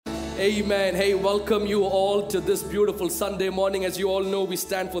Amen. Hey, welcome you all to this beautiful Sunday morning. As you all know, we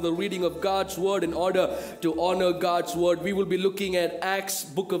stand for the reading of God's Word in order to honor God's Word. We will be looking at Acts,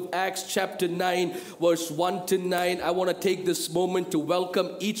 book of Acts, chapter 9, verse 1 to 9. I want to take this moment to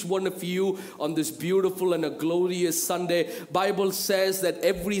welcome each one of you on this beautiful and a glorious Sunday. Bible says that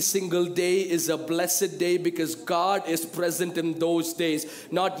every single day is a blessed day because God is present in those days.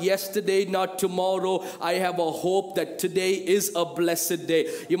 Not yesterday, not tomorrow. I have a hope that today is a blessed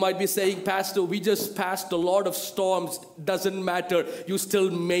day. You might be saying, Pastor, we just passed a lot of storms. Doesn't matter. You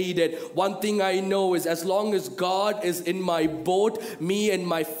still made it. One thing I know is as long as God is in my boat, me and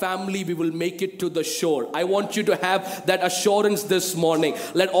my family, we will make it to the shore. I want you to have that assurance this morning.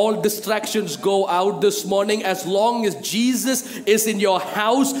 Let all distractions go out this morning. As long as Jesus is in your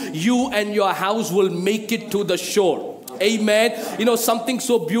house, you and your house will make it to the shore. Amen. You know, something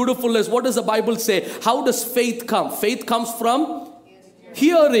so beautiful is, what does the Bible say? How does faith come? Faith comes from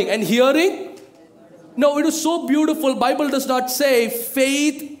hearing. And hearing? No, it is so beautiful. Bible does not say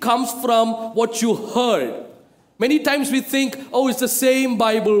faith comes from what you heard. Many times we think, oh, it's the same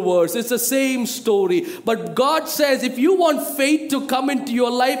Bible verse, it's the same story. But God says if you want faith to come into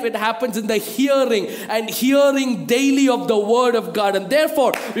your life, it happens in the hearing and hearing daily of the Word of God. And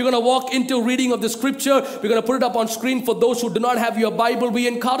therefore, we're going to walk into reading of the scripture. We're going to put it up on screen for those who do not have your Bible. We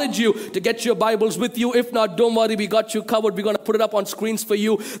encourage you to get your Bibles with you. If not, don't worry, we got you covered. We're going to put it up on screens for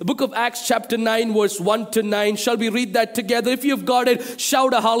you. The book of Acts chapter 9, verse 1 to 9. Shall we read that together? If you've got it,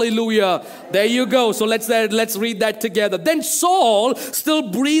 shout a hallelujah. There you go. So let's read that together. Then Saul,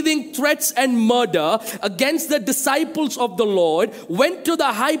 still breathing threats and murder against the disciples of the Lord, went to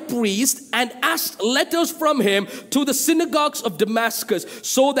the high priest and asked letters from him to the synagogues of Damascus,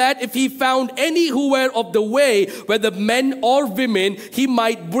 so that if he found any who were of the way, whether men or women, he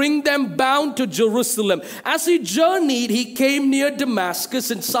might bring them bound to Jerusalem. As he journeyed, he came near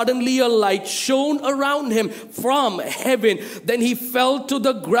Damascus, and suddenly a light shone around him from heaven. Then he fell to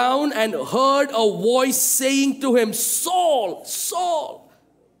the ground and heard a voice saying to him, Saul, Saul.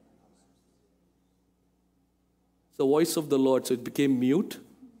 The voice of the Lord, so it became mute.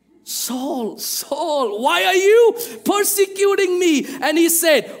 Saul, Saul, why are you persecuting me? And he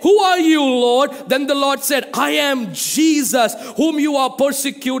said, who are you, Lord? Then the Lord said, I am Jesus, whom you are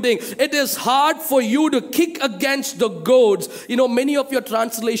persecuting. It is hard for you to kick against the goads. You know, many of your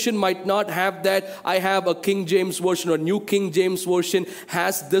translation might not have that. I have a King James version, or New King James version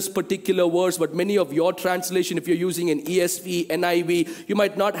has this particular verse, but many of your translation, if you're using an ESV, NIV, you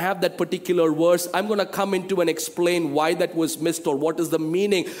might not have that particular verse. I'm going to come into and explain why that was missed, or what is the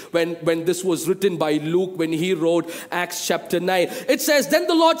meaning when this was written by Luke, when he wrote Acts chapter 9. It says, then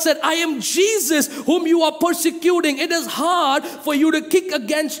the Lord said, I am Jesus, whom you are persecuting. It is hard for you to kick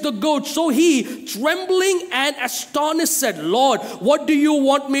against the goads. So he, trembling and astonished, said, Lord, what do you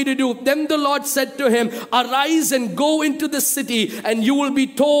want me to do? Then the Lord said to him, arise and go into the city, and you will be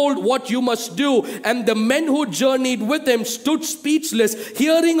told what you must do. And the men who journeyed with him stood speechless,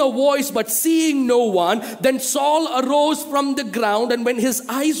 hearing a voice but seeing no one. Then Saul arose from the ground, and when his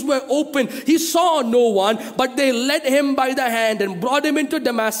eyes were open, he saw no one, but they led him by the hand and brought him into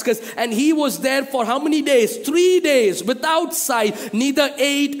Damascus. And he was there for how many days? 3 days, without sight, neither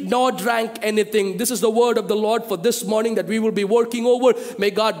ate nor drank anything. This is the word of the Lord for this morning that we will be working over.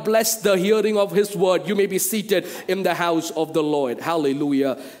 May God bless the hearing of his word. You may be seated in the house of the Lord.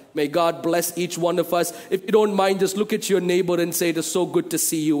 Hallelujah. May God bless each one of us. If you don't mind, just look at your neighbor and say, it is so good to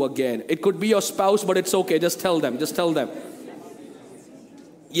see you again. It could be your spouse, but it's okay. Just tell them. Just tell them.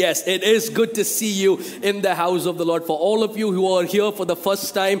 Yes, it is good to see you in the house of the Lord. For all of you who are here for the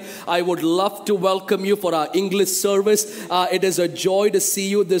first time, I would love to welcome you for our English service. It is a joy to see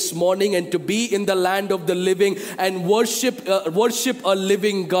you this morning and to be in the land of the living and worship a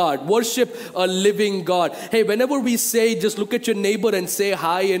living God. Worship a living God. Hey, whenever we say, just look at your neighbor and say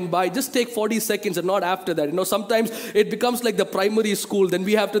hi and bye, just take 40 seconds and not after that. You know, sometimes it becomes like the primary school. Then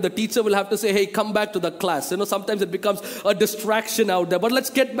the teacher will have to say, hey, come back to the class. You know, sometimes it becomes a distraction out there. But let's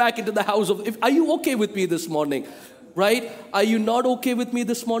get back into the house of, are you okay with me this morning? Right? Are you not okay with me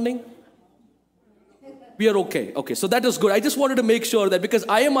this morning? We are okay. Okay, so that is good. I just wanted to make sure that because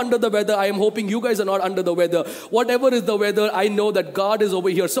I am under the weather, I am hoping you guys are not under the weather. Whatever is the weather, I know that God is over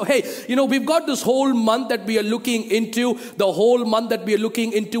here. So hey, you know, we've got this whole month that we are looking into,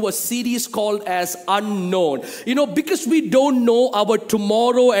 a series called as Unknown. You know, because we don't know our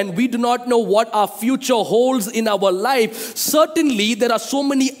tomorrow and we do not know what our future holds in our life, certainly there are so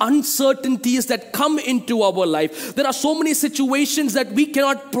many uncertainties that come into our life. There are so many situations that we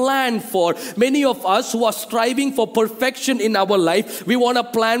cannot plan for. Many of us who are are striving for perfection in our life. We want to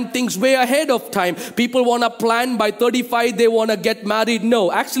plan things way ahead of time. People want to plan by 35, they want to get married.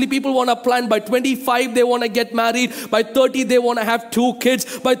 No, actually people want to plan by 25, they want to get married. By 30, they want to have 2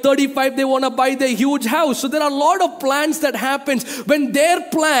 kids. By 35, they want to buy their huge house. So there are a lot of plans that happens. When their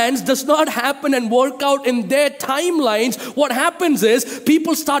plans does not happen and work out in their timelines, what happens is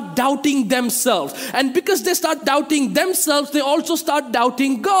people start doubting themselves. And because they start doubting themselves, they also start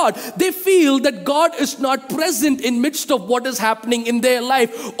doubting God. They feel that God is not present in midst of what is happening in their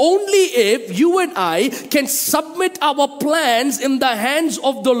life. Only if you and I can submit our plans in the hands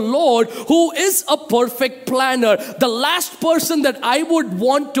of the Lord, who is a perfect planner. The last person that I would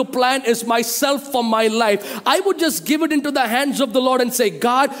want to plan is myself for my life. I would just give it into the hands of the Lord and say,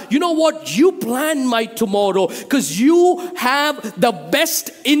 God, you know what? You plan my tomorrow because you have the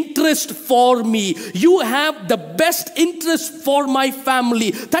best interest for me. You have the best interest for my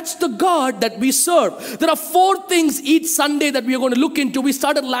family. That's the God that we serve. There are 4 things each Sunday that we are going to look into. We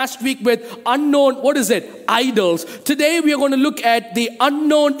started last week with unknown, idols. Today we are going to look at the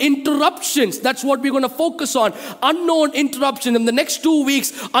unknown interruptions. That's what we're going to focus on. Unknown interruption. In the next 2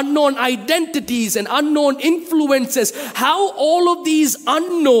 weeks, unknown identities and unknown influences. How all of these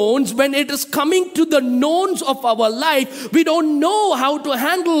unknowns, when it is coming to the knowns of our life, we don't know how to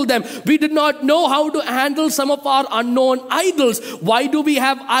handle them. We did not know how to handle some of our unknown idols. Why do we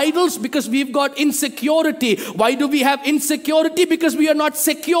have idols? Because we've got insecurity. Why do we have insecurity? Because we are not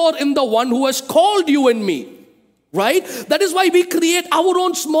secure in the one who has called you and me. Right? That is why we create our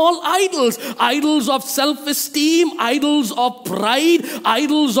own small idols. Idols of self-esteem, idols of pride,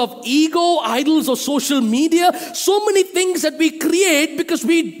 idols of ego, idols of social media. So many things that we create because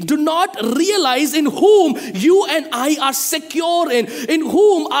we do not realize in whom you and I are secure in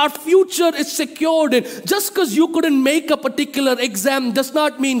whom our future is secured in. Just because you couldn't make a particular exam does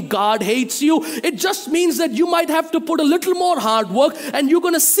not mean God hates you. It just means that you might have to put a little more hard work and you're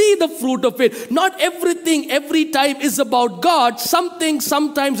going to see the fruit of it. Not everything, every time is about God. Something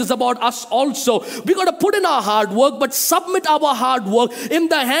sometimes is about us also. We got to put in our hard work, but submit our hard work in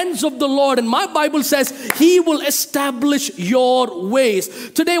the hands of the Lord. And my Bible says He will establish your ways.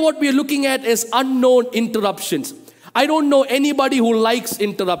 Today what we are looking at is unknown interruptions. I don't know anybody who likes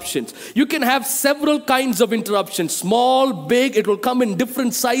interruptions. You can have several kinds of interruptions. Small, big, it will come in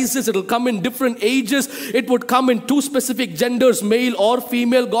different sizes, it will come in different ages. It would come in 2 specific genders, male or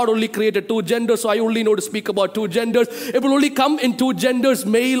female. God only created 2 genders, so I only know to speak about 2 genders. It will only come in 2 genders,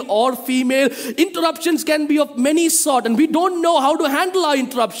 male or female. Interruptions can be of many sort, and we don't know how to handle our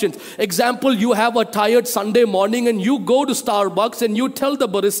interruptions. Example, you have a tired Sunday morning and you go to Starbucks and you tell the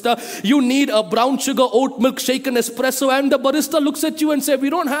barista you need a brown sugar oat milk shaken espresso, and the barista looks at you and says, we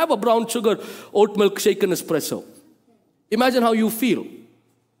don't have a brown sugar oat milk shaken espresso. Imagine how you feel.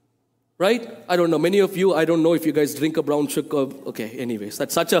 Right? I don't know. Many of you, I don't know if you guys drink a brown sugar. Okay, anyways,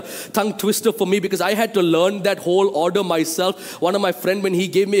 that's such a tongue twister for me because I had to learn that whole order myself. One of my friends, when he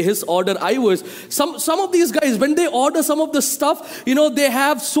gave me his order, some of these guys, when they order some of the stuff, you know, they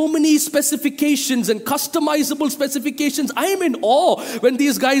have so many specifications and customizable specifications. I am in awe when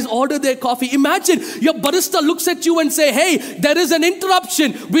these guys order their coffee. Imagine your barista looks at you and say, hey, there is an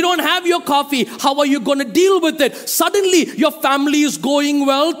interruption. We don't have your coffee. How are you going to deal with it? Suddenly, your family is going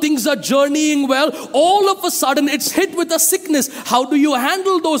well. Things are journeying well. All of a sudden, it's hit with a sickness. How do you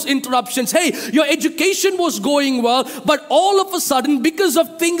handle those interruptions? Hey, your education was going well, but all of a sudden, because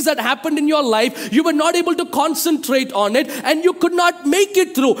of things that happened in your life, you were not able to concentrate on it and you could not make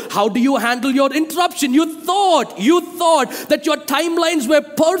it through. How do you handle your interruption? You thought that your timelines were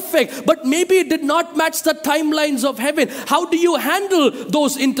perfect, but maybe it did not match the timelines of heaven. How do you handle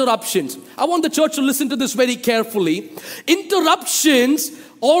those interruptions? I want the church to listen to this very carefully. Interruptions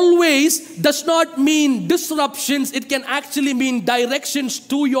always does not mean disruptions. It can actually mean directions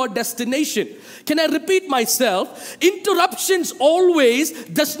to your destination. Can I repeat myself? Interruptions always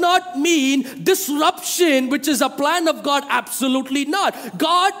does not mean disruption, which is a plan of God. Absolutely not.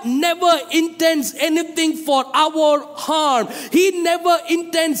 God never intends anything for our harm. He never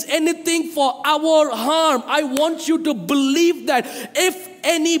intends anything for our harm. I want you to believe that if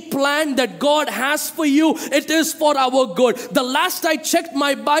any plan that God has for you, it is for our good. The last I checked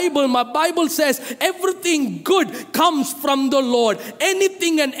my Bible says everything good comes from the Lord.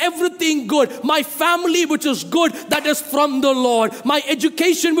 Anything and everything good. My family which is good, that is from the Lord. My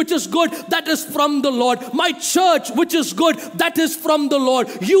education which is good, that is from the Lord. My church which is good, that is from the Lord.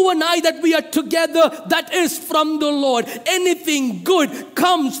 You and I that we are together, that is from the Lord. Anything good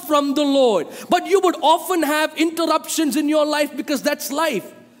comes from the Lord. But you would often have interruptions in your life because that's life.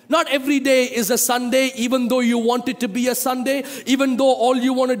 Not every day is a Sunday, even though you want it to be a Sunday, even though all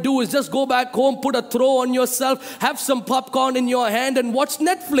you want to do is just go back home, put a throw on yourself, have some popcorn in your hand and watch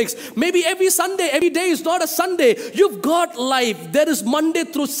Netflix. Maybe every Sunday, every day is not a Sunday. You've got life. There is Monday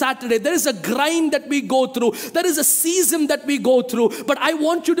through Saturday. There is a grind that we go through. There is a season that we go through. But I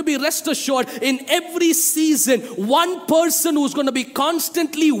want you to be rest assured, in every season, one person who's going to be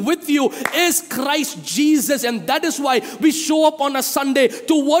constantly with you is Christ Jesus. And that is why we show up on a Sunday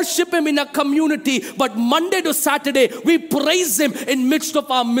to worship Him in a community, but Monday to Saturday we praise Him in midst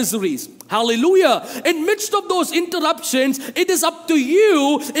of our miseries. Hallelujah. In midst of those interruptions, it is up to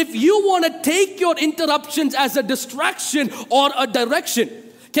you if you want to take your interruptions as a distraction or a direction.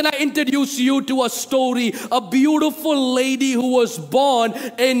 Can I introduce you to a story? A beautiful lady who was born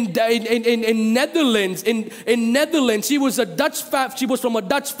in Netherlands. In Netherlands, she was from a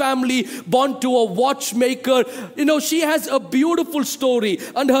Dutch family, born to a watchmaker. You know, she has a beautiful story,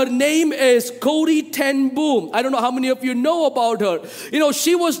 and her name is Corrie ten Boom. I don't know how many of you know about her. You know,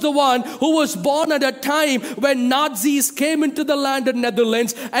 she was the one who was born at a time when Nazis came into the land of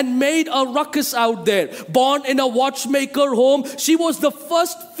Netherlands and made a ruckus out there. Born in a watchmaker home, she was the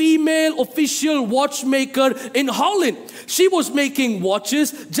first female official watchmaker in Holland. She was making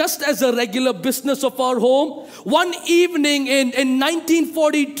watches just as a regular business of our home. One evening in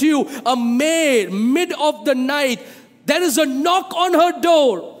 1942, a maid, mid of the night, there is a knock on her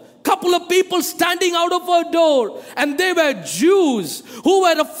door. Couple of people standing out of her door, and they were Jews who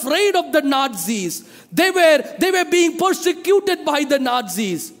were afraid of the Nazis. They were being persecuted by the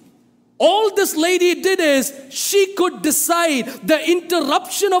Nazis. All this lady did is she could decide the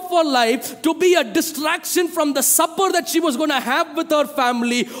interruption of her life to be a distraction from the supper that she was going to have with her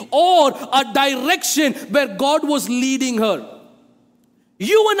family, or a direction where God was leading her.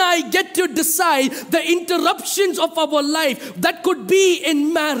 You and I get to decide the interruptions of our life. That could be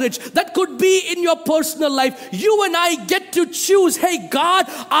in marriage. That could be in your personal life. You and I get to choose, hey God,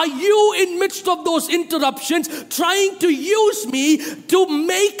 are you in midst of those interruptions trying to use me to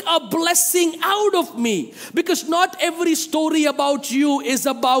make a blessing out of me? Because not every story about you, is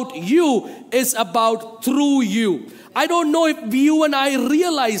about through you. I don't know if you and I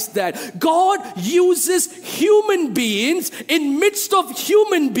realize that. God uses human beings in midst of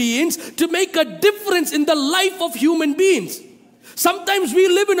human beings to make a difference in the life of human beings. Sometimes we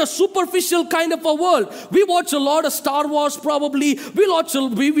live in a superficial kind of a world. We watch a lot of Star Wars probably. We watch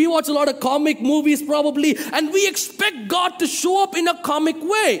a lot of comic movies probably. And we expect God to show up in a comic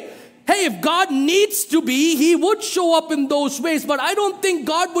way. Hey, if God needs to be, He would show up in those ways. But I don't think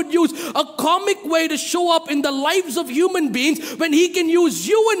God would use a comic way to show up in the lives of human beings when He can use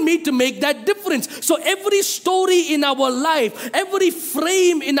you and me to make that difference. So every story in our life, every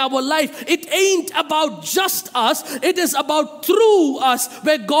frame in our life, it ain't about just us. It is about through us,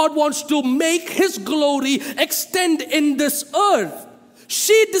 where God wants to make His glory extend in this earth.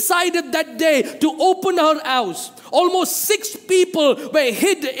 She decided that day to open her house. Almost 6 people were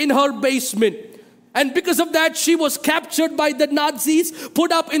hid in her basement. And because of that, she was captured by the Nazis,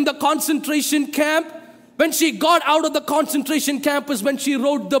 put up in the concentration camp. When she got out of the concentration camp is when she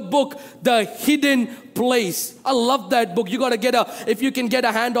wrote the book, The Hidden Place. I love that book. You got to if you can get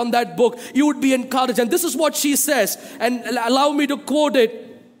a hand on that book, you would be encouraged. And this is what she says, and allow me to quote it.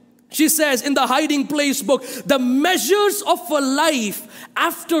 She says in the Hiding Place book, the measures of a life,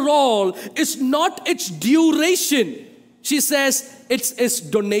 after all, is not its duration. She says it's its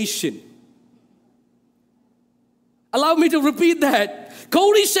donation. Allow me to repeat that.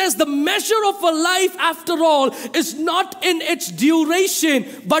 Corrie says the measure of a life, after all, is not in its duration,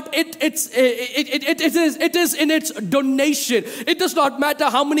 but it is in its donation. It does not matter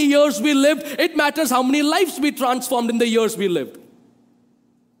how many years we lived. It matters how many lives we transformed in the years we lived.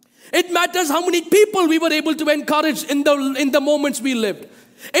 It matters how many people we were able to encourage in the moments we lived.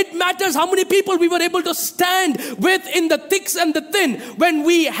 It matters how many people we were able to stand with in the thicks and the thin when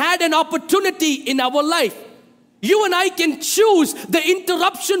we had an opportunity in our life. You and I can choose the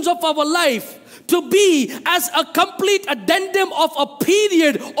interruptions of our life to be as a complete addendum of a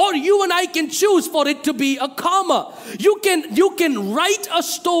period, or you and I can choose for it to be a comma. You can write a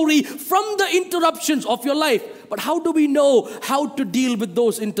story from the interruptions of your life. But how do we know how to deal with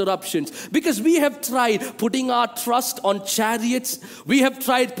those interruptions? Because we have tried putting our trust on chariots. We have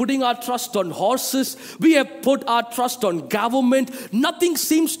tried putting our trust on horses. We have put our trust on government. Nothing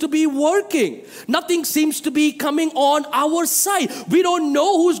seems to be working. Nothing seems to be coming on our side. We don't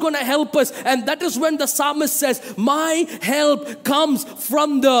know who's going to help us. And that is when the psalmist says, my help comes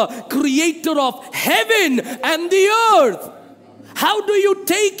from the creator of heaven and the earth. How do you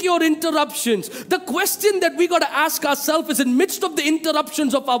take your interruptions? The question that we got to ask ourselves is, in midst of the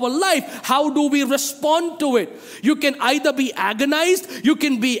interruptions of our life, how do we respond to it? You can either be agonized, you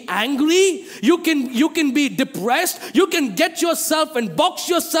can be angry, you can be depressed, you can get yourself and box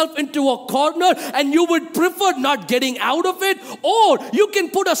yourself into a corner and you would prefer not getting out of it, or you can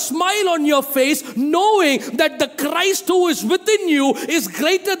put a smile on your face knowing that the Christ who is within you is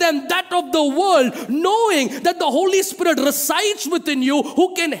greater than that of the world, knowing that the Holy Spirit resides within you,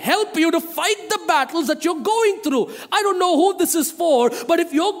 who can help you to fight the battles that you're going through. I don't know who this is for, but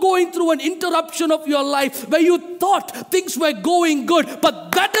if you're going through an interruption of your life where you thought things were going good,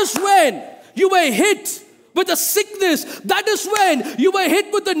 but that is when you were hit with a sickness, that is when you were hit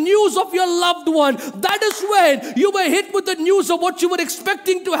with the news of your loved one, that is when you were hit with the news of what you were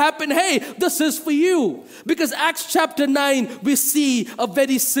expecting to happen. Hey, this is for you. Because Acts chapter 9, we see a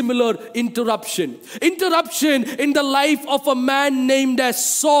very similar interruption. Interruption in the life of a man named as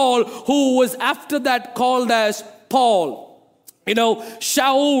Saul, who was after that called as Paul. You know,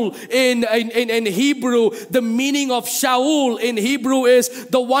 Shaul in Hebrew, the meaning of Shaul in Hebrew is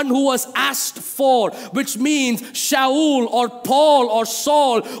the one who was asked for, which means Shaul or Paul or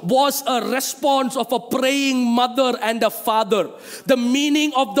Saul was a response of a praying mother and a father. The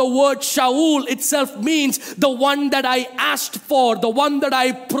meaning of the word Shaul itself means the one that I asked for, the one that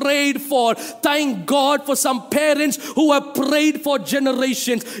I prayed for. Thank God for some parents who have prayed for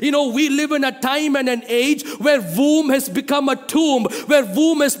generations. You know, we live in a time and an age where womb has become a tomb, where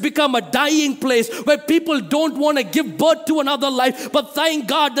womb has become a dying place, where people don't want to give birth to another life. But thank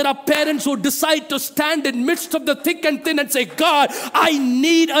God there are parents who decide to stand in midst of the thick and thin and say, God, I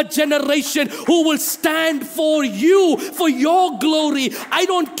need a generation who will stand for you, for your glory. I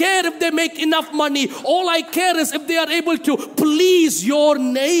don't care if they make enough money. All I care is if they are able to please your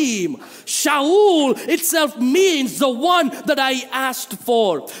name. Shaul itself means the one that I asked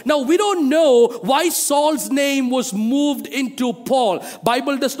for. Now, we don't know why Saul's name was moved into Paul.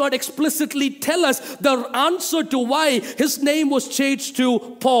 Bible does not explicitly tell us the answer to why his name was changed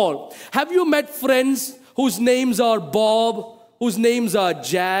to Paul. Have you met friends whose names are Bob, whose names are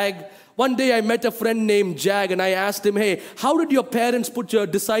Jag? One day I met a friend named Jag and I asked him, hey, how did your parents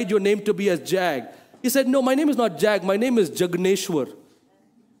decide your name to be as Jag? He said, no, my name is not Jag, my name is Jagneshwar.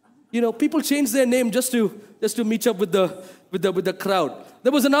 You know, people change their name just to meet up with the crowd.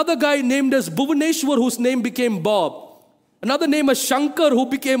 There was another guy named as Bhuvaneshwar whose name became Bob. Another name is Shankar who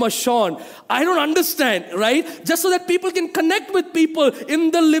became a Sean. I don't understand, right? Just so that people can connect with people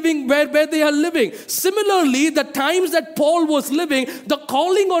in the living where they are living. Similarly, the times that Paul was living, the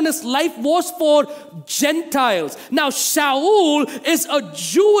calling on his life was for Gentiles. Now, Shaul is a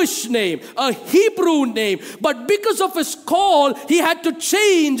Jewish name, a Hebrew name. But because of his call, he had to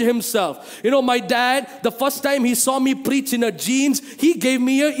change himself. You know, my dad, the first time he saw me preach in a jeans, he gave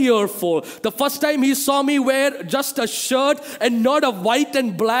me an earful. The first time he saw me wear just a shirt and not a white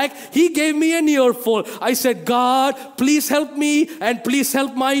and black, he gave me an earful. I said, God, please help me and please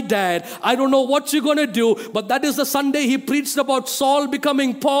help my dad. I don't know what you're going to do, but that is the Sunday he preached about Saul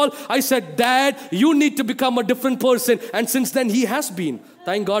becoming Paul. I said, Dad, you need to become a different person. And since then he has been.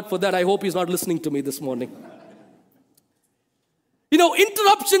 Thank God for that. I hope he's not listening to me this morning. You know,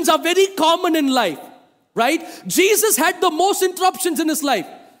 interruptions are very common in life, right? Jesus had the most interruptions in his life.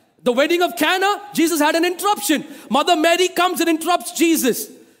 The wedding of Cana, Jesus had an interruption. Mother Mary comes and interrupts Jesus,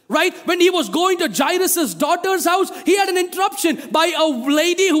 right? When he was going to Jairus' daughter's house, he had an interruption by a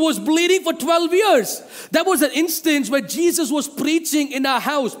lady who was bleeding for 12 years. There was an instance where Jesus was preaching in a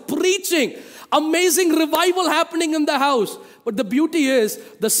house, preaching. Amazing revival happening in the house. But the beauty is,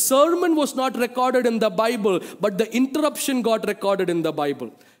 the sermon was not recorded in the Bible, but the interruption got recorded in the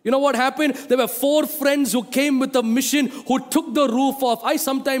Bible. You know what happened? There were 4 friends who came with a mission who took the roof off. I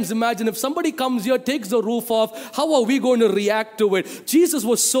sometimes imagine if somebody comes here, takes the roof off, how are we going to react to it? Jesus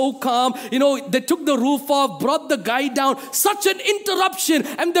was so calm. You know, they took the roof off, brought the guy down. Such an interruption.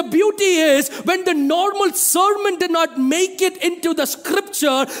 And the beauty is, when the normal sermon did not make it into the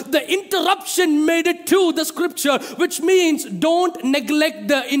scripture, the interruption made it to the scripture, which means don't neglect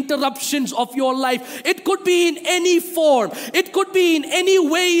the interruptions of your life. It could be in any form. It could be in any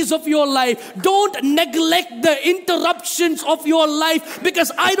way of your life. Don't neglect the interruptions of your life,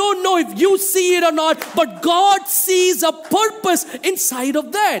 because I don't know if you see it or not, but God sees a purpose inside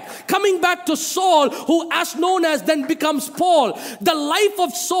of that. Coming back to Saul, who as known as then becomes Paul. The life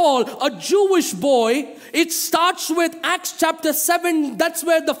of Saul, a Jewish boy, it starts with Acts chapter 7. That's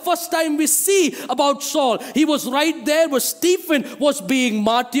where the first time we see about Saul. He was right there where Stephen was being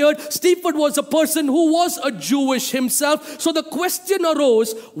martyred. Stephen was a person who was a Jewish himself. So the question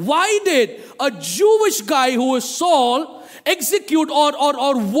arose, why did a Jewish guy who is Saul execute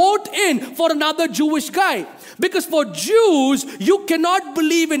or vote in for another Jewish guy. Because for Jews, you cannot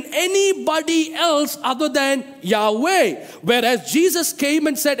believe in anybody else other than Yahweh. Whereas Jesus came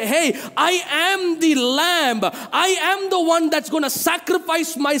and said, hey, I am the lamb. I am the one that's going to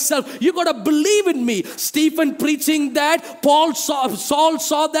sacrifice myself. You got to believe in me. Stephen preaching that. Saul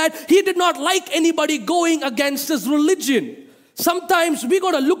saw that. He did not like anybody going against his religion. Sometimes we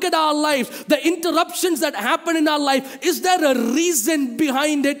got to look at our lives, the interruptions that happen in our life. Is there a reason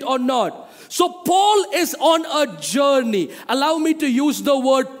behind it or not? So Paul is on a journey. Allow me to use the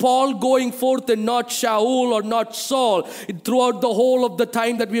word Paul going forth and not Shaul or not Saul throughout the whole of the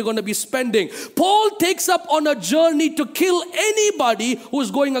time that we're going to be spending. Paul takes up on a journey to kill anybody who is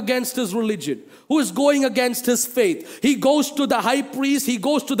going against his religion, who is going against his faith. He goes to the high priest, he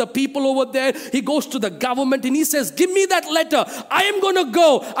goes to the people over there, he goes to the government and he says, give me that letter. I am going to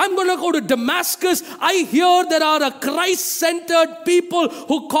go. I'm going to go to Damascus. I hear there are a Christ-centered people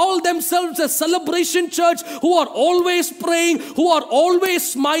who call themselves a celebration church, who are always praying, who are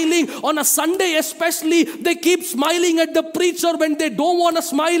always smiling. On a Sunday especially, they keep smiling at the preacher when they don't want to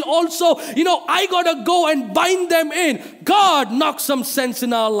smile also. I got to go and bind them in. God knocks some sense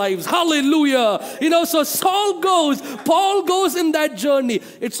in our lives. Hallelujah. So Paul goes in that journey.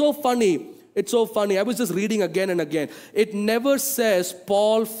 It's so funny. It's so funny. I was just reading again and again. It never says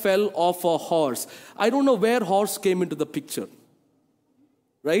Paul fell off a horse. I don't know where horse came into the picture.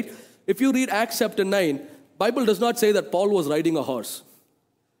 Right? If you read Acts chapter 9, Bible does not say that Paul was riding a horse.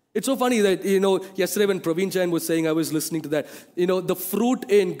 It's so funny that, yesterday when Praveen Jain was saying, I was listening to that, the fruit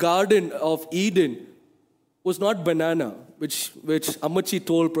in Garden of Eden was not banana, which Amachi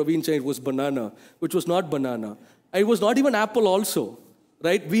told Praveen Jain was banana, which was not banana. It was not even apple also.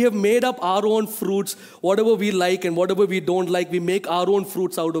 Right? We have made up our own fruits, whatever we like and whatever we don't like, we make our own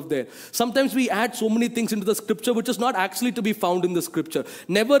fruits out of there. Sometimes we add so many things into the scripture which is not actually to be found in the scripture.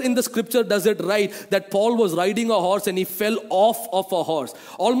 Never in the scripture does it write that Paul was riding a horse and he fell off of a horse.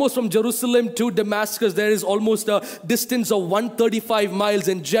 Almost from Jerusalem to Damascus, there is almost a distance of 135 miles.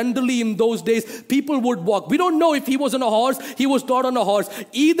 And generally in those days, people would walk. We don't know if he was on a horse, he was not on a horse.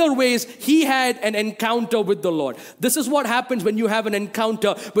 Either ways, he had an encounter with the Lord. This is what happens when you have an encounter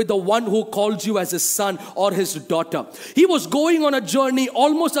with the one who calls you as his son or his daughter. He was going on a journey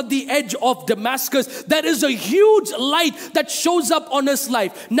almost at the edge of Damascus. There is a huge light that shows up on his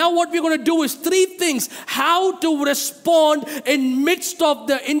life. Now what we're going to do is three things. How to respond in midst of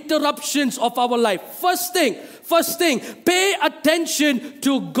the interruptions of our life. First thing, pay attention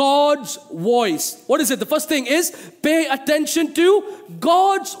to God's voice. What is it? The first thing is pay attention to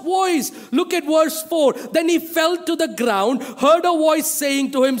God's voice. Look at verse 4. Then he fell to the ground, heard a voice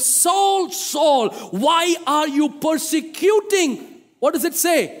saying to him, Saul, Saul, why are you persecuting? What does it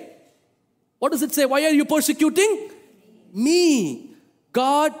say? What does it say? Why are you persecuting me?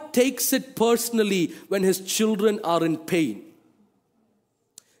 God takes it personally when his children are in pain.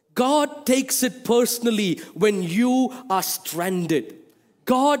 God takes it personally when you are stranded.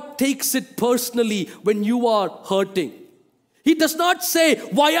 God takes it personally when you are hurting. He does not say,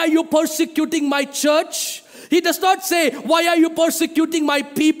 why are you persecuting my church? He does not say, why are you persecuting my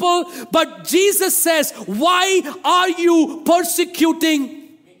people? But Jesus says, why are you persecuting me?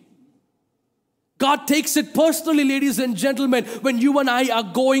 God takes it personally, ladies and gentlemen, when you and I are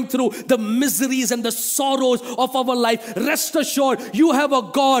going through the miseries and the sorrows of our life. Rest assured, you have a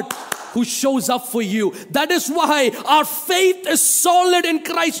God who shows up for you. That is why our faith is solid in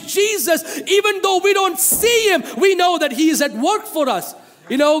Christ Jesus. Even though we don't see him, we know that he is at work for us.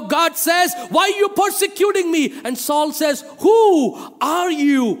 God says, why are you persecuting me? And Saul says, who are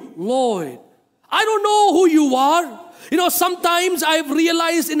you, Lord? I don't know who you are. Sometimes I've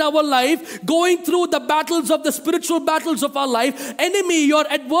realized in our life, going through the battles of the spiritual battles of our life, enemy, your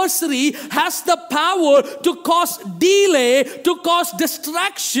adversary, has the power to cause delay, to cause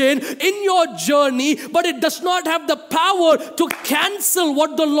distraction in your journey, but it does not have the power to cancel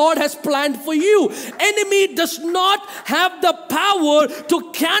what the Lord has planned for you. Enemy does not have the power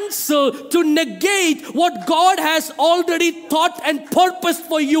to cancel, to negate what God has already thought and purposed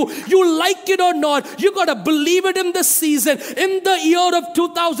for you. You like it or not, you got to believe it in the season, in the year of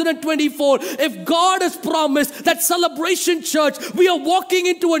 2024, if God has promised that Celebration Church, we are walking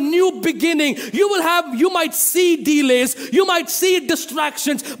into a new beginning. You might see delays, you might see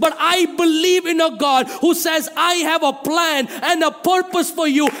distractions, but I believe in a God who says, I have a plan and a purpose for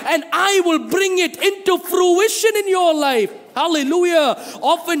you, and I will bring it into fruition in your life. Hallelujah.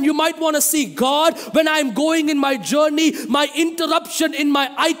 Often you might want to see God when I'm going in my journey, my interruption in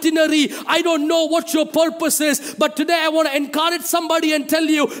my itinerary. I don't know what your purpose is, but today I want to encourage somebody and tell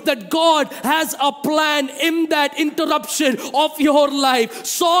you that God has a plan in that interruption of your life.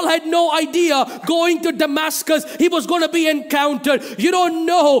 Saul had no idea going to Damascus he was going to be encountered. You don't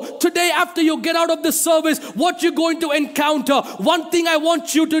know today after you get out of the service what you're going to encounter. One thing I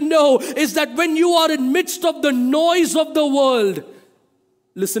want you to know is that when you are in midst of the noise of the world,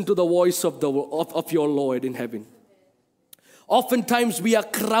 listen to the voice of your Lord in heaven. Oftentimes we are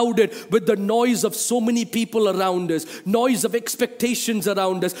crowded with the noise of so many people around us, noise of expectations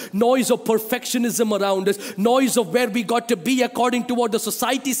around us, noise of perfectionism around us, noise of where we got to be according to what the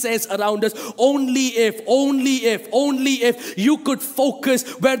society says around us. Only if you could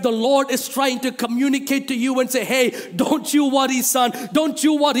focus where the Lord is trying to communicate to you and say, hey, don't you worry, son, don't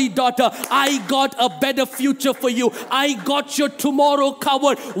you worry, daughter, I got a better future for you. I got your tomorrow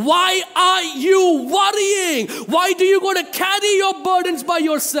covered. Why are you worrying? Why do you go to carry your burdens by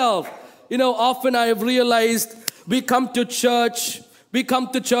yourself? You know, often I have realized we come to church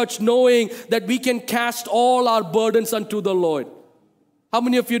knowing that we can cast all our burdens unto the Lord. How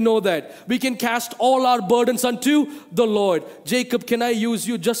many of you know that? We can cast all our burdens unto the Lord. Jacob, can I use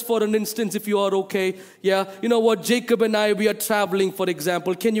you just for an instance if you are okay? Yeah, you know what? Jacob and I, we are traveling, for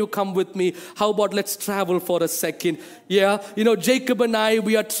example. Can you come with me? How about let's travel for a second? Yeah, you know, Jacob and I,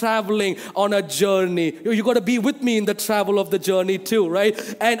 we are traveling on a journey. You got to be with me in the travel of the journey too,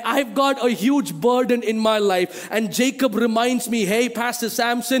 right? And I've got a huge burden in my life. And Jacob reminds me, hey, Pastor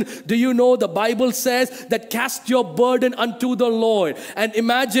Samson, do you know the Bible says that cast your burden unto the Lord? And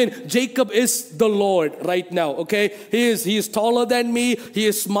imagine Jacob is the Lord right now, okay? He is taller than me. He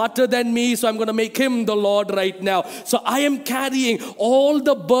is smarter than me. So I'm going to make him the Lord right now. So I am carrying all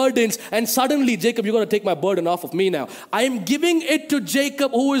the burdens. And suddenly, Jacob, you're going to take my burden off of me now. I am giving it to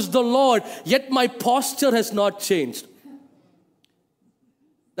Jacob, who is the Lord. Yet my posture has not changed.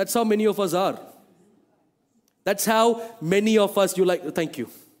 That's how many of us are. That's how many of us, you like, thank you.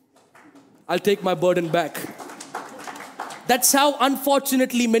 I'll take my burden back. That's how,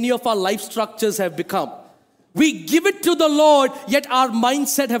 unfortunately, many of our life structures have become. We give it to the Lord, yet our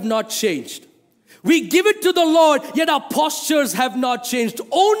mindset have not changed. We give it to the Lord, yet our postures have not changed.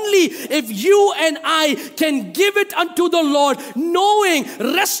 Only if you and I can give it unto the Lord, knowing,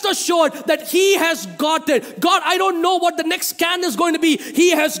 rest assured that He has got it. God, I don't know what the next scan is going to be. He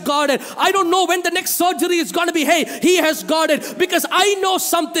has got it. I don't know when the next surgery is going to be. Hey, He has got it. Because I know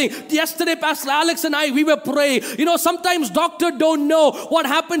something. Yesterday, Pastor Alex and I, we were praying. You know, sometimes doctors don't know what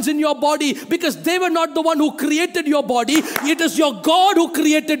happens in your body because they were not the one who created your body. It is your God who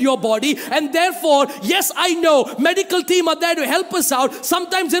created your body. And therefore, yes, I know medical team are there to help us out.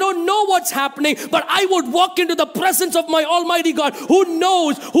 Sometimes they don't know what's happening, but I would walk into the presence of my Almighty God who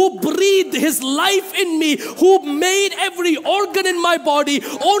knows, who breathed His life in me, who made every organ in my body.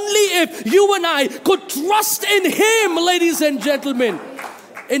 Only if you and I could trust in Him, ladies and gentlemen.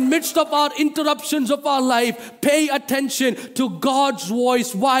 In midst of our interruptions of our life, pay attention to God's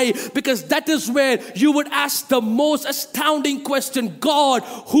voice. Why? Because that is where you would ask the most astounding question. God,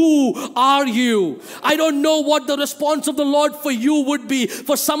 who are you? I don't know what the response of the Lord for you would be.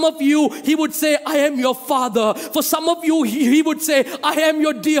 For some of you, He would say, I am your father. For some of you, He would say, I am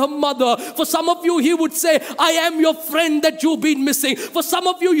your dear mother. For some of you, He would say, I am your friend that you've been missing. For some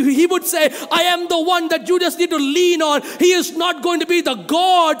of you, He would say, I am the one that you just need to lean on. He is not going to be the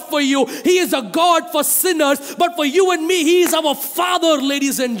God for you. He is a God for sinners, but for you and me, He is our Father,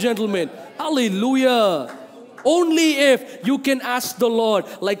 ladies and gentlemen. Hallelujah. Only if you can ask the Lord,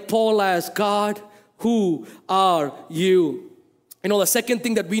 like Paul asked, God, who are you? You know, the second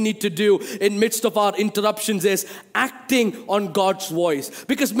thing that we need to do in midst of our interruptions is acting on God's voice.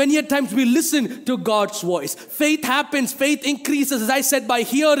 Because many a times we listen to God's voice. Faith happens, faith increases, as I said, by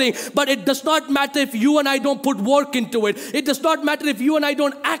hearing. But it does not matter if you and I don't put work into it. It does not matter if you and I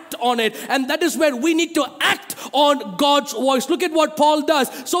don't act on it. And that is where we need to act on God's voice. Look at what Paul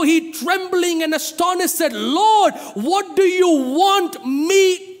does. So he, trembling and astonished, said, Lord, what do you want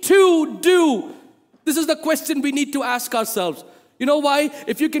me to do? This is the question we need to ask ourselves. You know why?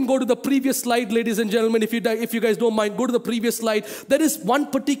 If you can go to the previous slide, ladies and gentlemen, if you guys don't mind, go to the previous slide. There is one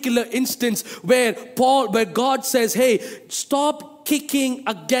particular instance where God says, hey, stop kicking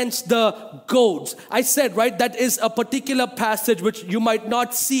against the goads. I said, right, that is a particular passage which you might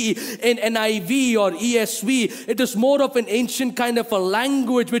not see in NIV or ESV. It is more of an ancient kind of a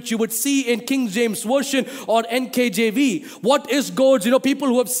language which you would see in King James Version or NKJV. What is goads? You know, people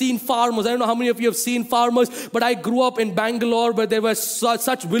who have seen farmers, I don't know how many of you have seen farmers, but I grew up in Bangalore where there were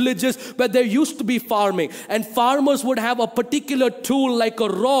such villages where there used to be farming. And farmers would have a particular tool like a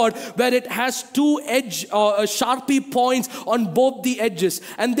rod where it has two sharpie points on both the edges,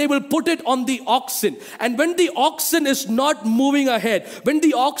 and they will put it on the oxen. And when the oxen is not moving ahead, when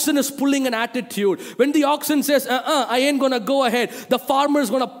the oxen is pulling an attitude, when the oxen says, I ain't gonna go ahead, the farmer is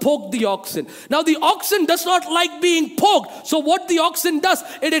gonna poke the oxen. Now the oxen does not like being poked, so what the oxen does,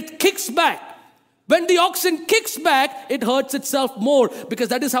 it kicks back. When the oxen kicks back, it hurts itself more, because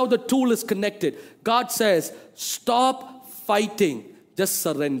that is how the tool is connected. God says, stop fighting, just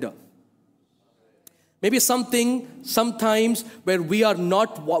surrender. Maybe sometimes where we are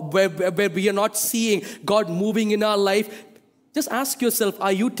not seeing God moving in our life, just ask yourself,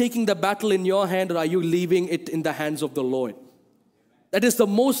 are you taking the battle in your hand or are you leaving it in the hands of the Lord? That is the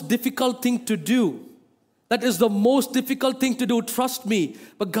most difficult thing to do. That is the most difficult thing to do, trust me.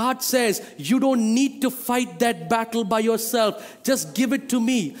 But God says, you don't need to fight that battle by yourself. Just give it to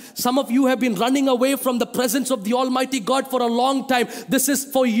me. Some of you have been running away from the presence of the Almighty God for a long time. This is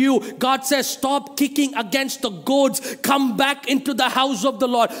for you. God says, stop kicking against the goads. Come back into the house of the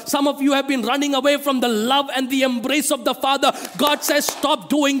Lord. Some of you have been running away from the love and the embrace of the Father. God says, stop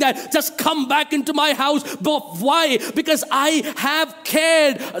doing that. Just come back into my house. But why? Because I have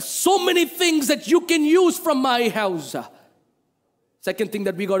cared so many things that you can use from my house. Second thing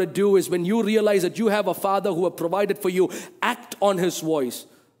that we got to do is, when you realize that you have a Father who has provided for you, act on His voice.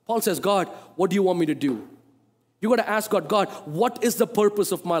 Paul says, God, what do you want me to do? You got to ask God, God, what is the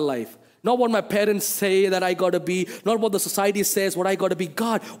purpose of my life? Not what my parents say that I got to be, not what the society says what I got to be.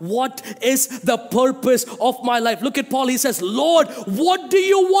 God, what is the purpose of my life? Look at Paul, he says, Lord, what do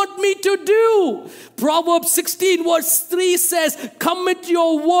you want me to do? Proverbs 16 verse 3 says, commit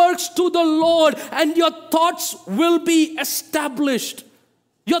your works to the Lord and your thoughts will be established.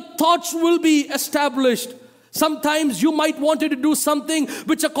 Your thoughts will be established. Sometimes you might want to do something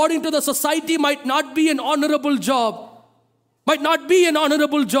which according to the society might not be an honorable job. Might not be an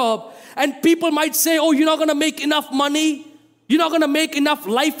honorable job. And people might say, oh, you're not going to make enough money. You're not going to make enough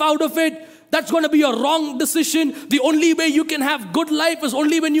life out of it. That's going to be a wrong decision. The only way you can have good life is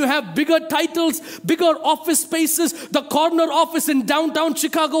only when you have bigger titles, bigger office spaces, the corner office in downtown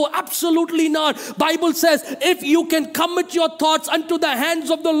Chicago. Absolutely not. Bible says, if you can commit your thoughts unto the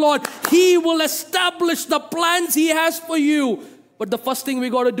hands of the Lord, He will establish the plans He has for you. But the first thing we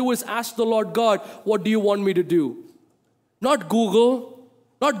got to do is ask the Lord, God, what do you want me to do? Not Google.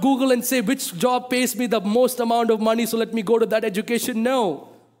 Not Google and say, which job pays me the most amount of money, so let me go to that education. No.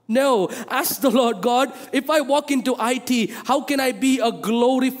 No. Ask the Lord, God, if I walk into IT, how can I be a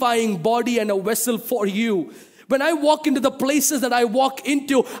glorifying body and a vessel for you? When I walk into the places that I walk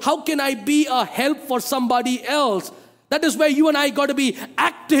into, how can I be a help for somebody else? That is where you and I got to be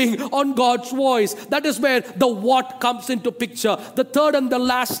acting on God's voice. That is where the what comes into picture. The third and the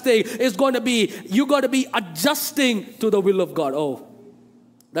last thing is going to be, you got to be adjusting to the will of God. Oh,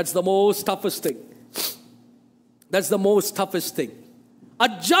 that's the most toughest thing. That's the most toughest thing.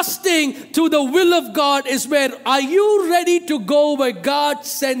 Adjusting to the will of God is where, are you ready to go where God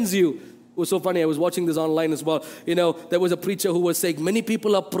sends you? It was so funny. I was watching this online as well. You know, there was a preacher who was saying, many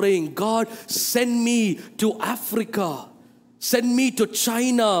people are praying, God, send me to Africa. Send me to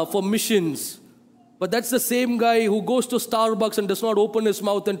China for missions. But that's the same guy who goes to Starbucks and does not open his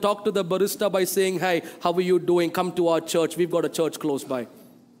mouth and talk to the barista by saying, hey, how are you doing? Come to our church. We've got a church close by.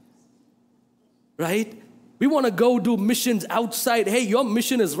 Right? We want to go do missions outside. Hey, your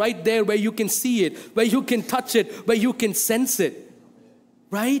mission is right there where you can see it, where you can touch it, where you can sense it.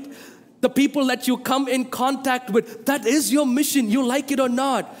 Right? The people that you come in contact with, that is your mission. You like it or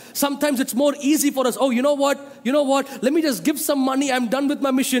not. Sometimes it's more easy for us. Oh, you know what? Let me just give some money. I'm done with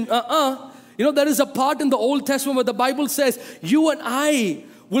my mission. You know, there is a part in the Old Testament where the Bible says, you and I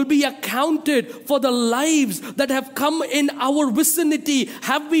will be accounted for the lives that have come in our vicinity.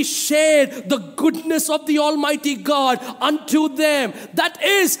 Have we shared the goodness of the Almighty God unto them? That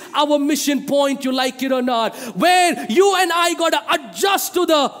is our mission point, you like it or not. Where you and I got to adjust to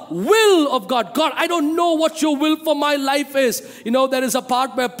the will of God. God, I don't know what your will for my life is. You know, there is a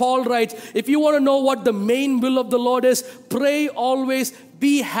part where Paul writes, if you want to know what the main will of the Lord is, pray always,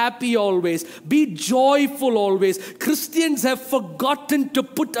 Be happy always. Be joyful always. Christians have forgotten to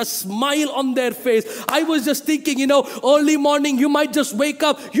put a smile on their face. I was just thinking, early morning you might just wake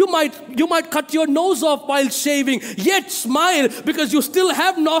up. You might cut your nose off while shaving. Yet smile because you still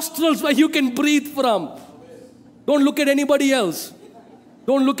have nostrils where you can breathe from. Don't look at anybody else.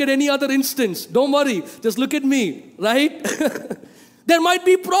 Don't look at any other instance. Don't worry. Just look at me, right? There might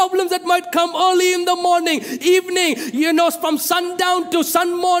be problems that might come early in the morning, evening, from sundown to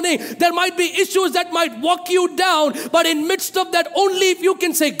sun morning. There might be issues that might walk you down. But in midst of that, only if you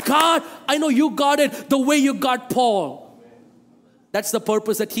can say, God, I know you got it the way you got Paul. That's the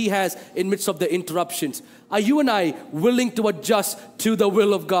purpose that he has in midst of the interruptions. Are you and I willing to adjust to the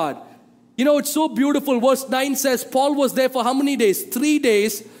will of God? It's so beautiful. Verse 9 says, Paul was there for how many days? 3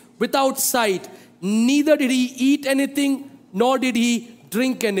 days without sight. Neither did he eat anything, nor did he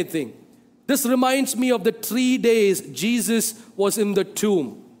drink anything. This reminds me of the 3 days Jesus was in the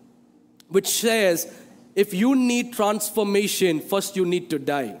tomb, which says, if you need transformation, first you need to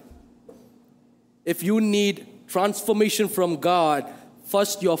die. If you need transformation from God,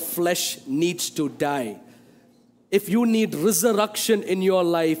 first your flesh needs to die. If you need resurrection in your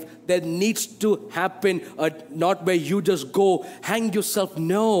life, that needs to happen, not where you just go, hang yourself.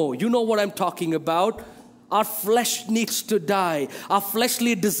 No, you know what I'm talking about. Our flesh needs to die. Our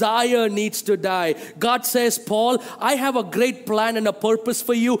fleshly desire needs to die. God says, Paul, I have a great plan and a purpose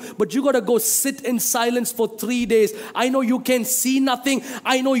for you, but you got to go sit in silence for 3 days. I know you can see nothing.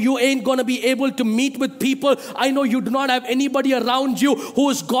 I know you ain't going to be able to meet with people. I know you do not have anybody around you who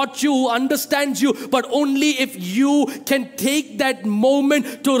has got you, who understands you, but only if you can take that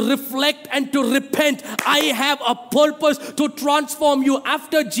moment to reflect and to repent. I have a purpose to transform you.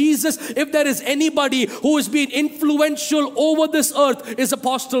 After Jesus, if there is anybody who has been influential over this earth, is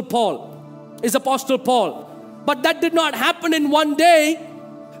Apostle Paul. But that did not happen in one day.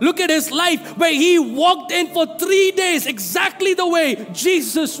 Look at his life where he walked in for 3 days, exactly the way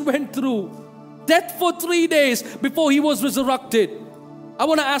Jesus went through death for 3 days before he was resurrected. I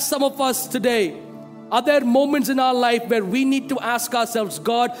want to ask some of us today, are there moments in our life where we need to ask ourselves,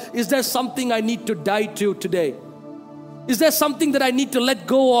 God, is there something I need to die to today? Is there something that I need to let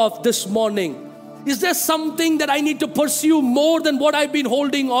go of this morning? Is there something that I need to pursue more than what I've been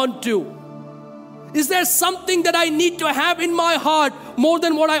holding on to? Is there something that I need to have in my heart more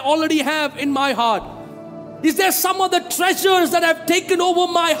than what I already have in my heart? Is there some other treasures that have taken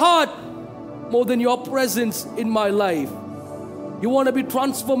over my heart more than your presence in my life? You want to be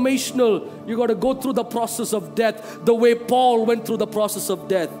transformational, you got to go through the process of death the way Paul went through the process of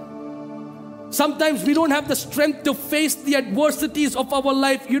death. Sometimes we don't have the strength to face the adversities of our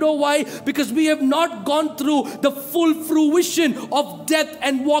life. You know why? Because we have not gone through the full fruition of death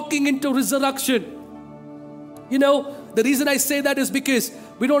and walking into resurrection. The reason I say that is because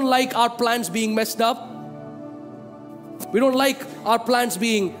we don't like our plans being messed up. We don't like our plans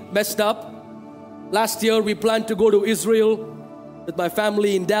being messed up. Last year we planned to go to Israel with my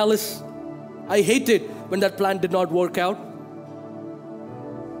family in Dallas. I hated when that plan did not work out.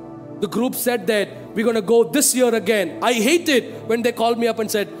 The group said that we're going to go this year again. I hated when they called me up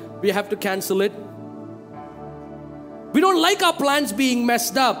and said, we have to cancel it. We don't like our plans being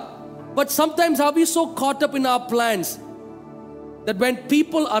messed up. But sometimes are we so caught up in our plans that when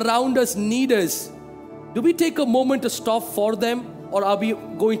people around us need us, do we take a moment to stop for them, or are we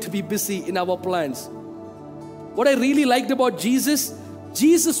going to be busy in our plans? What I really liked about Jesus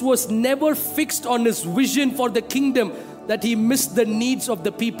was never fixed on his vision for the kingdom that he missed the needs of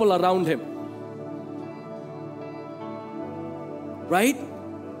the people around him. Right?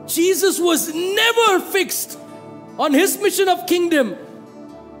 Jesus was never fixed on his mission of kingdom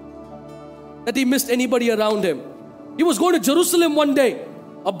that he missed anybody around him. He was going to Jerusalem one day,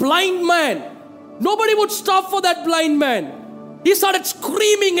 a blind man. Nobody would stop for that blind man. He started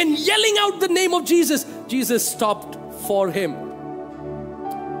screaming and yelling out the name of Jesus. Jesus stopped for him.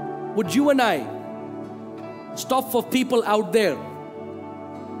 Would you and I stop for people out there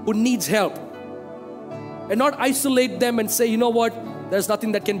who needs help and not isolate them and say, you know what, there's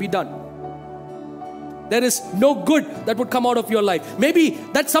nothing that can be done. There is no good that would come out of your life. Maybe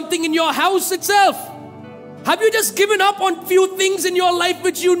that's something in your house itself. Have you just given up on few things in your life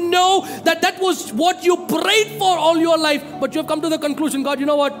which you know that was what you prayed for all your life, but you have come to the conclusion, God, you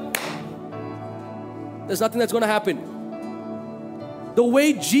know what, there's nothing that's going to happen. The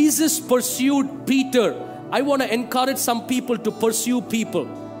way Jesus pursued Peter, I want to encourage some people to pursue people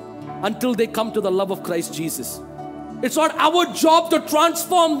until they come to the love of Christ Jesus. It's not our job to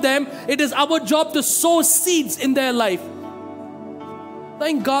transform them. It is our job to sow seeds in their life.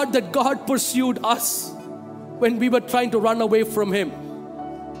 Thank God that God pursued us when we were trying to run away from Him.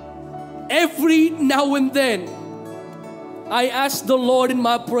 every now and then, I ask the Lord in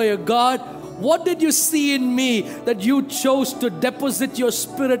my prayer, God, what did you see in me that you chose to deposit your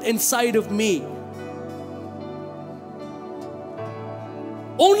Spirit inside of me?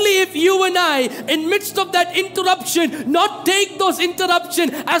 Only if you and I, in midst of that interruption, not take those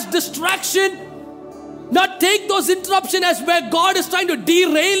interruptions as distraction, not take those interruptions as where God is trying to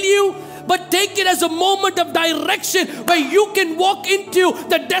derail you, but take it as a moment of direction where you can walk into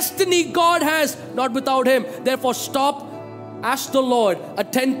the destiny God has, not without Him. Therefore, stop, ask the Lord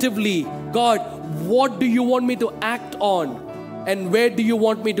attentively, God, what do you want me to act on? And where do you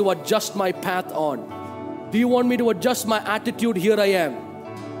want me to adjust my path on? Do you want me to adjust my attitude? Here I am.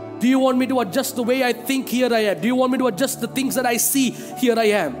 Do you want me to adjust the way I think? Here I am. Do you want me to adjust the things that I see? Here I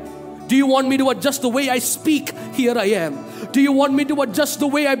am. Do you want me to adjust the way I speak? Here I am. Do you want me to adjust the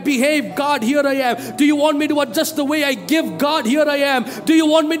way I behave? God, here I am. Do you want me to adjust the way I give? God, here I am. Do you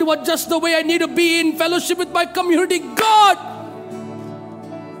want me to adjust the way I need to be in fellowship with my community? God,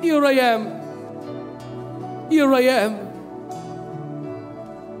 here I am. Here I am.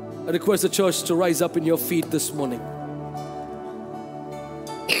 I request the church to rise up in your feet this morning.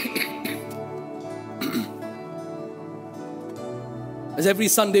 As every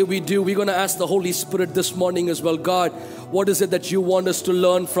Sunday we do, we're going to ask the Holy Spirit this morning as well, God, what is it that you want us to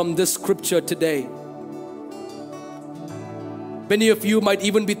learn from this scripture today? Many of you might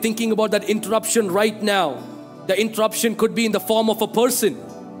even be thinking about that interruption right now. The interruption could be in the form of a person.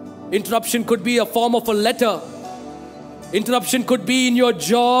 Interruption could be a form of a letter. Interruption could be in your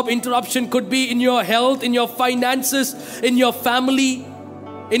job. Interruption could be in your health, in your finances, in your family,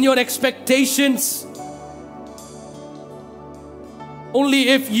 in your expectations. Only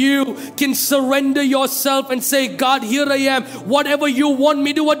if you can surrender yourself and say, God, here I am. Whatever you want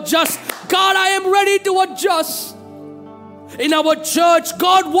me to adjust, God, I am ready to adjust. In our church,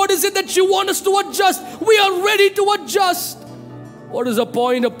 God, what is it that you want us to adjust? We are ready to adjust. What is the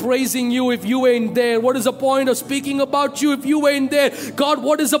point of praising you if you ain't there? What is the point of speaking about you if you ain't there? God,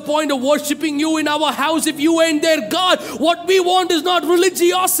 what is the point of worshiping you in our house if you ain't there? God, what we want is not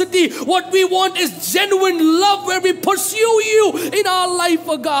religiosity. What we want is genuine love where we pursue you in our life,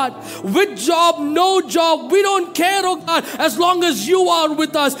 oh God. With job, no job, we don't care, oh God, as long as you are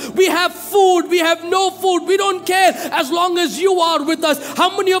with us. We have food, we have no food, we don't care as long as you are with us.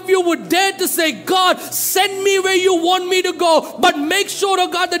 How many of you would dare to say, God, send me where you want me to go, but make sure, oh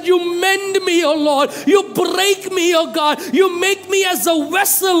God, that you mend me, oh Lord. You break me, oh God. You make me as a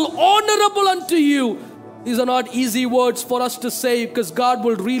vessel honorable unto you. These are not easy words for us to say, because God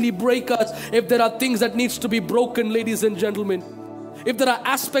will really break us if there are things that needs to be broken, ladies and gentlemen. If there are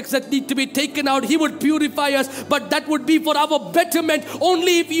aspects that need to be taken out, He would purify us, but that would be for our betterment.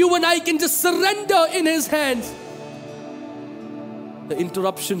 Only if you and I can just surrender in His hands. The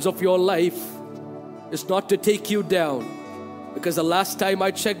interruptions of your life is not to take you down. Because the last time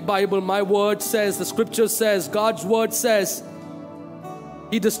I checked Bible, my word says, the scripture says, God's word says,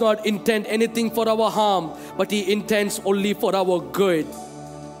 He does not intend anything for our harm, but He intends only for our good.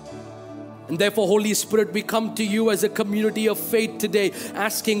 And therefore, Holy Spirit, we come to you as a community of faith today,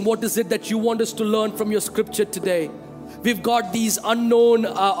 asking what is it that you want us to learn from your scripture today. We've got these unknown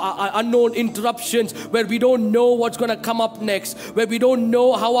interruptions where we don't know what's going to come up next, where we don't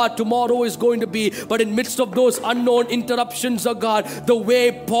know how our tomorrow is going to be. But in midst of those unknown interruptions, oh God, the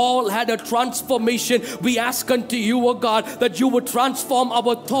way Paul had a transformation, we ask unto you, oh God, that you would transform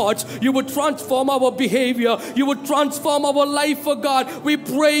our thoughts, you would transform our behavior, you would transform our life, oh God. We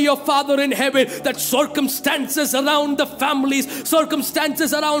pray, your Father in heaven, that circumstances around the families,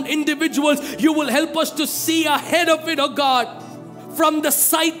 circumstances around individuals, you will help us to see ahead of it, oh God. From the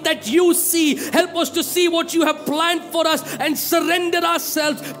sight that you see, help us to see what you have planned for us and surrender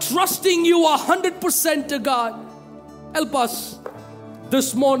ourselves, trusting you 100% to God. Help us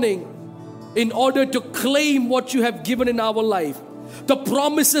this morning in order to claim what you have given in our life. The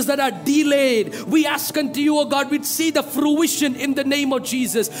promises that are delayed, we ask unto you, oh God, we'd see the fruition in the name of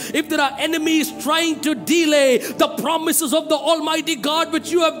Jesus. If there are enemies trying to delay the promises of the Almighty God which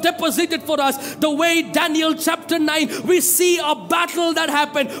you have deposited for us, the way Daniel chapter 9, we see a battle that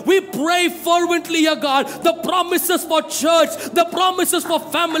happened. We pray fervently, oh God, the promises for church, the promises for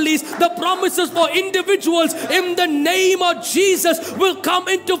families, the promises for individuals in the name of Jesus will come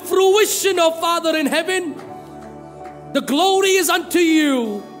into fruition, oh Father in heaven. The glory is unto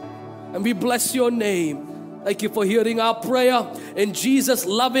you, and we bless your name. Thank you for hearing our prayer. In Jesus'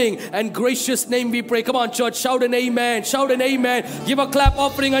 loving and gracious name we pray. Come on, church, shout an amen. Shout an amen. Give a clap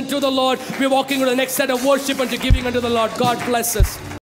offering unto the Lord. We're walking to the next set of worship and to giving unto the Lord. God bless us.